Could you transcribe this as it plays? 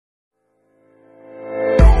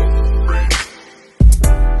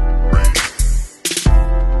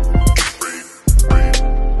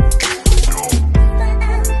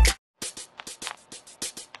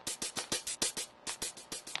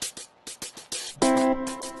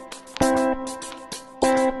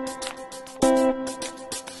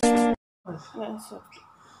That's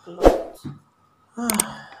a lot. Oh.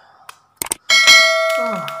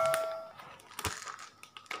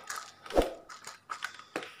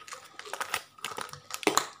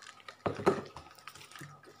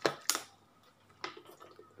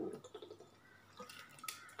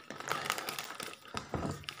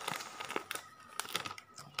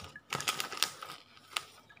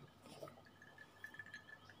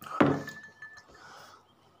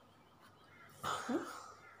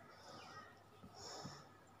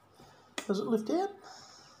 Does it lift out?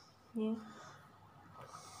 Yeah.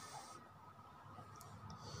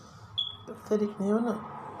 Pathetic now, isn't it?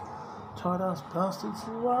 Tight ass bastards.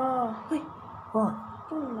 Wow. Wait. What?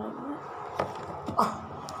 Don't like that.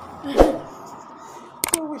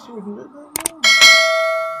 I wish we wouldn't do that.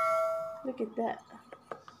 Look at that.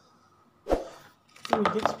 So we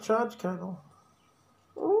get some charge cable.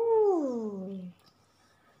 Ooh.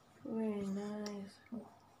 Very nice.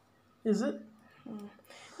 Is it?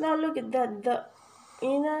 Now look at that. The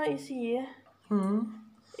inner is here.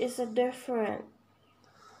 It's a different.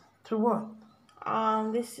 To what?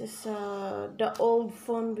 This is the old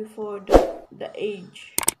phone before the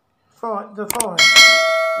age. The 5.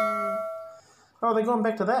 Oh, they're going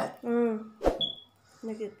back to that?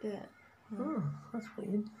 Look at that. That's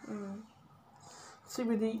weird. See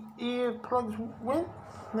where the ear plugs went?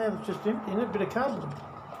 Now it's just empty, and a bit of cardboard.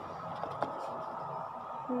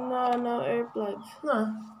 No earplugs.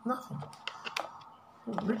 No, nothing.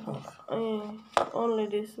 Rip off. Yeah, only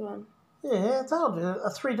this one. Yeah, I told you, a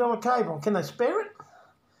 $3 cable. Can they spare it?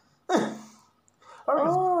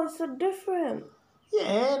 Oh, it's a different.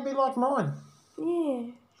 Yeah, it'd be like mine.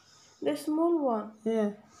 Yeah, the small one.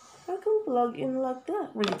 Yeah. I can plug in like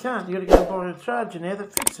that. Well, you can't. You got to go and buy a charger now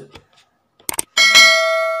that fits it.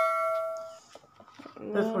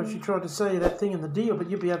 That's why she tried to sell you that thing in the deal, but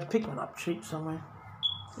you'll be able to pick one up cheap somewhere.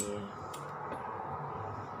 Yeah.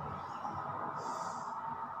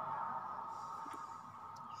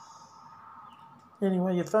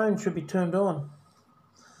 Anyway, your phone should be turned on.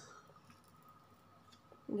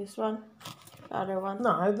 This one? The other one?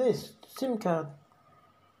 No, this. SIM card.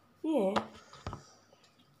 Yeah.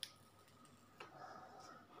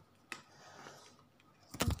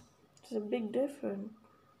 It's a big difference.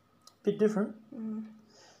 Bit different.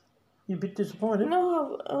 You're a bit disappointed.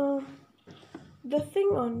 No, the thing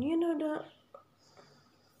on, you know the...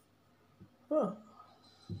 Oh.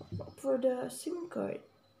 For the SIM card.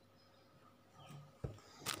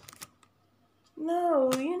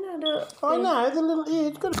 No, you know the... I know, the little... Yeah,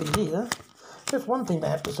 it's got to be here. That's one thing they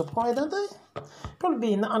have to supply, don't they?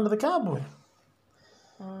 Probably be under the cardboard.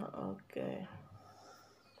 Okay.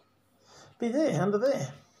 Be there, under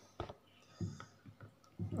there.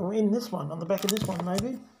 Or in this one, on the back of this one,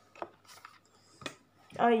 maybe.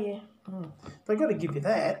 Oh, yeah. They've got to give you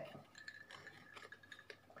that.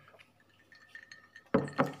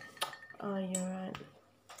 Oh, you're right.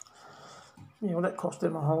 Yeah, well, that cost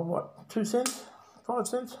them a whole, what, 2 cents? 5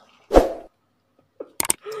 cents?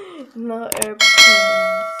 No airplanes.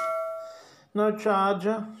 No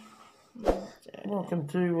charger. Welcome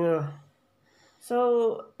to...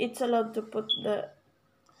 So, it's allowed to put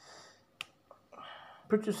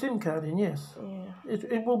Put your SIM card in, yes. Yeah.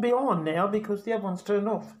 It will be on now because the other one's turned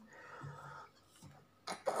off.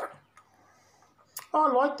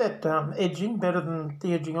 I like that edging better than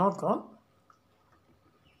the edging I've got.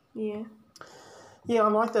 Yeah. Yeah, I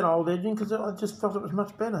like that old edging because I just felt it was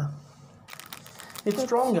much better. It's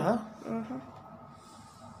stronger.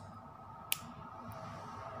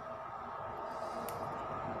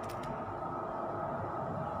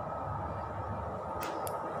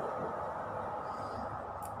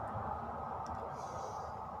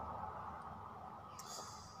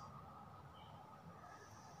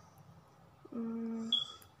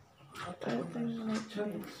 I think like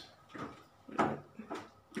this.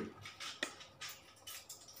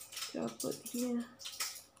 So I'll put here.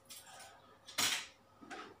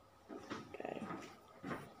 Okay.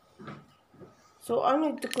 So I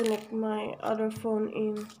need to connect my other phone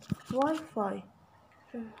in Wi-Fi.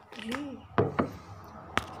 Gee.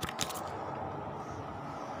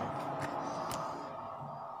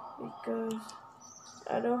 Because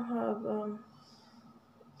I don't have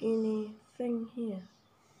anything here.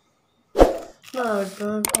 No, I'll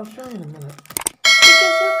show you in a minute.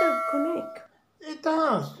 Because I can connect. It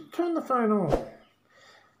does. Turn the phone on.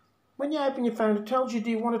 When you open your phone, it tells you, do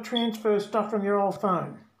you want to transfer stuff from your old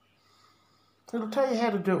phone? It'll tell you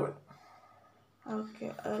how to do it.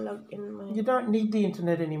 Okay, I log in my... You don't need the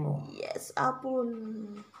internet anymore. Yes, Apple.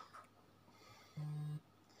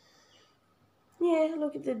 Yeah,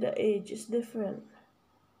 look at the age. It's different.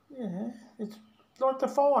 Yeah, like the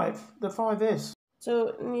 5S. So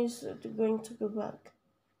it needs to going to go back.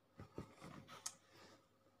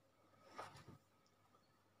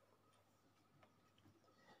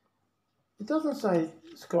 It doesn't say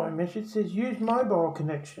Sky Mesh, it says use mobile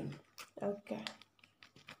connection. Okay.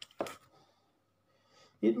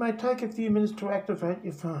 It may take a few minutes to activate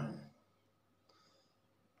your phone.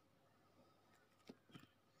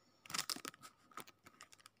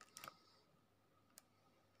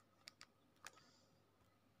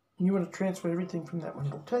 You want to transfer everything from that one.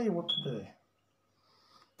 It'll tell you what to do.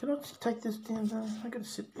 Can I just take this down there? I've got to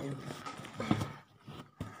sit down.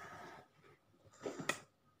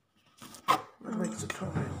 That makes it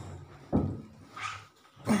tired.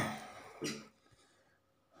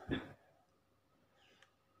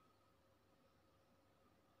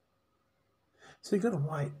 So you've got to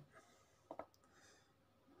wait.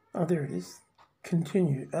 Oh, there it is.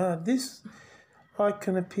 Continue. This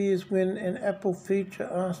icon appears when an Apple feature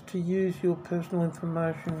asks to use your personal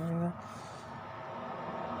information.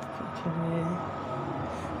 Continue.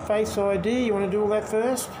 Face ID, you want to do all that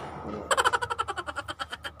first?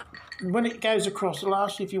 When it goes across, it'll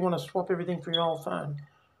ask you if you want to swap everything for your old phone.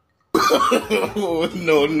 Oh,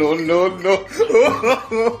 no, no, no, no.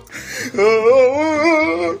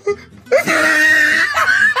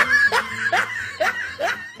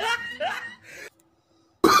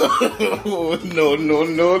 Oh, no, no,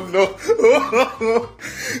 no, no.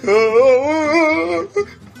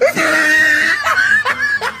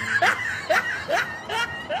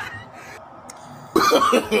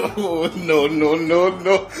 Oh, no, no, no,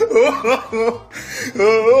 no.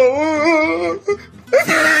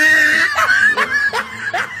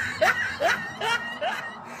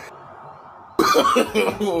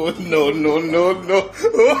 Oh, no, no, no, no.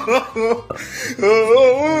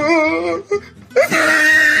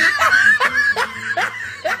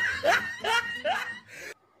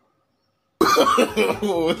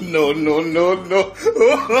 Oh, no, no, no, no.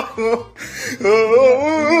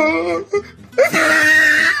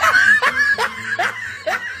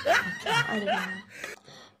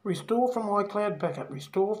 Restore from iCloud backup.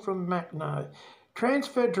 Restore from Mac, no.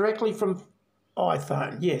 Transfer directly from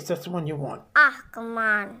iPhone. Yes, that's the one you want. Come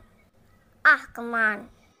on. Come on.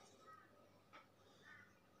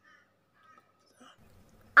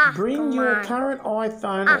 Bring your current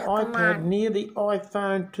iPhone or iPad near the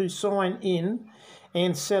iPhone to sign in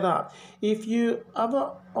and set up. If your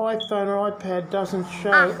other iPhone or iPad doesn't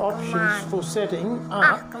show options for setting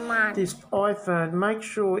up this iPhone, make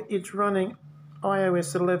sure it's running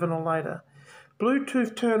iOS 11 or later.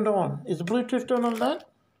 Bluetooth turned on. Is the Bluetooth turned on that?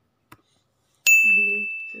 Bluetooth.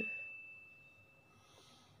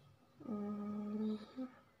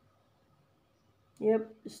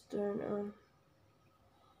 Yep, it's turned on.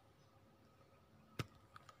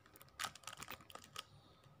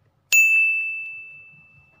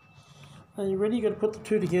 Are you ready? You've got to put the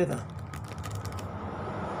two together.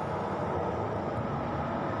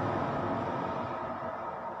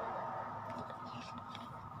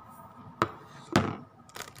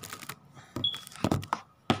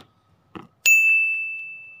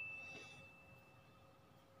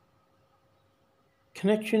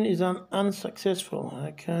 Connection is unsuccessful.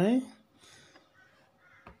 Okay.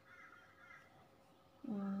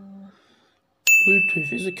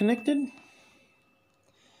 Bluetooth, is it connected?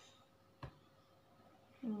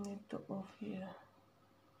 Need to off here.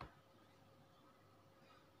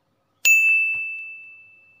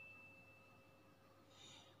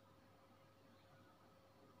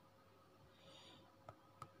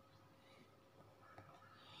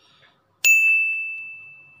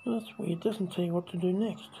 Well, that's weird. It doesn't tell you what to do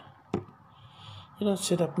next. You don't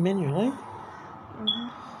set up manually.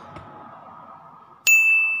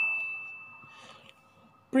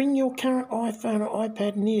 Bring your current iPhone or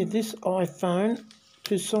iPad near this iPhone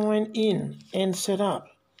to sign in and set up.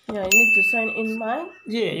 Yeah, I need to sign in mine.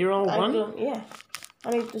 Yeah, your old one. Yeah, I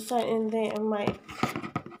need to sign in there in my.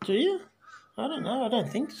 Do you? I don't know. I don't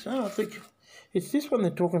think so. I think it's this one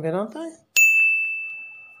they're talking about, aren't they?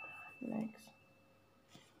 Next.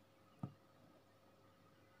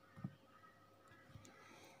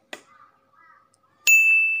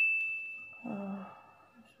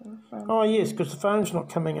 Oh, yes, because the phone's not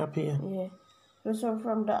coming up here. Yeah. This one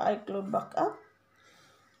from the iCloud backup?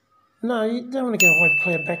 No, you don't want to go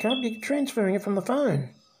iCloud backup. You're transferring it from the phone.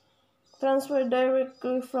 Transfer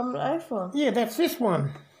directly from the iPhone? Yeah, that's this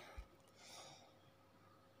one.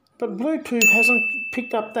 But Bluetooth hasn't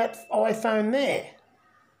picked up that iPhone there.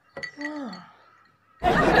 Ah.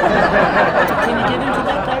 Can you get into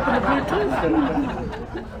that to open the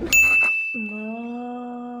Bluetooth?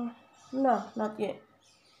 No. No, not yet.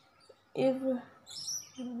 if